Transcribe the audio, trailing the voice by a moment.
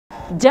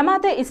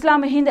జమాతే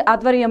ఇస్లామీ హింద్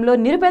ఆధ్వర్యంలో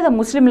నిరుపేద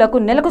ముస్లింలకు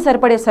నెలకు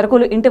సరిపడే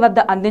సరుకులు ఇంటి వద్ద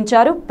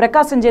అందించారు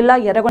ప్రకాశం జిల్లా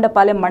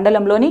ఎర్రగొండపాలెం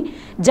మండలంలోని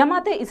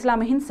జమాతే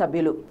ఇస్లామీ హింద్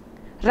సభ్యులు.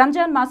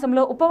 రంజాన్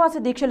మాసంలో ఉపవాస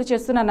దీక్షలు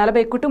చేస్తున్న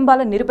 40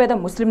 కుటుంబాల నిరుపేద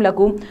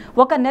ముస్లింలకు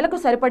ఒక నెలకు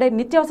సరిపడే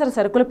నిత్యావసర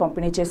సరుకులు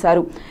పంపిణీ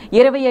చేశారు.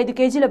 25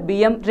 కేజీల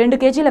బియ్యం, 2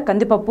 కేజీల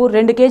కందిపప్పు,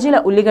 2 కేజీల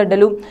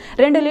ఉల్లిగడ్డలు,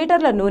 2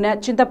 లీటర్ల నూనె,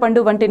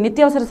 చింతపండు వంటి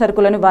నిత్యావసర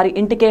సరుకులను వారి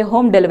ఇంటికే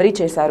హోమ్ డెలివరీ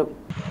చేశారు.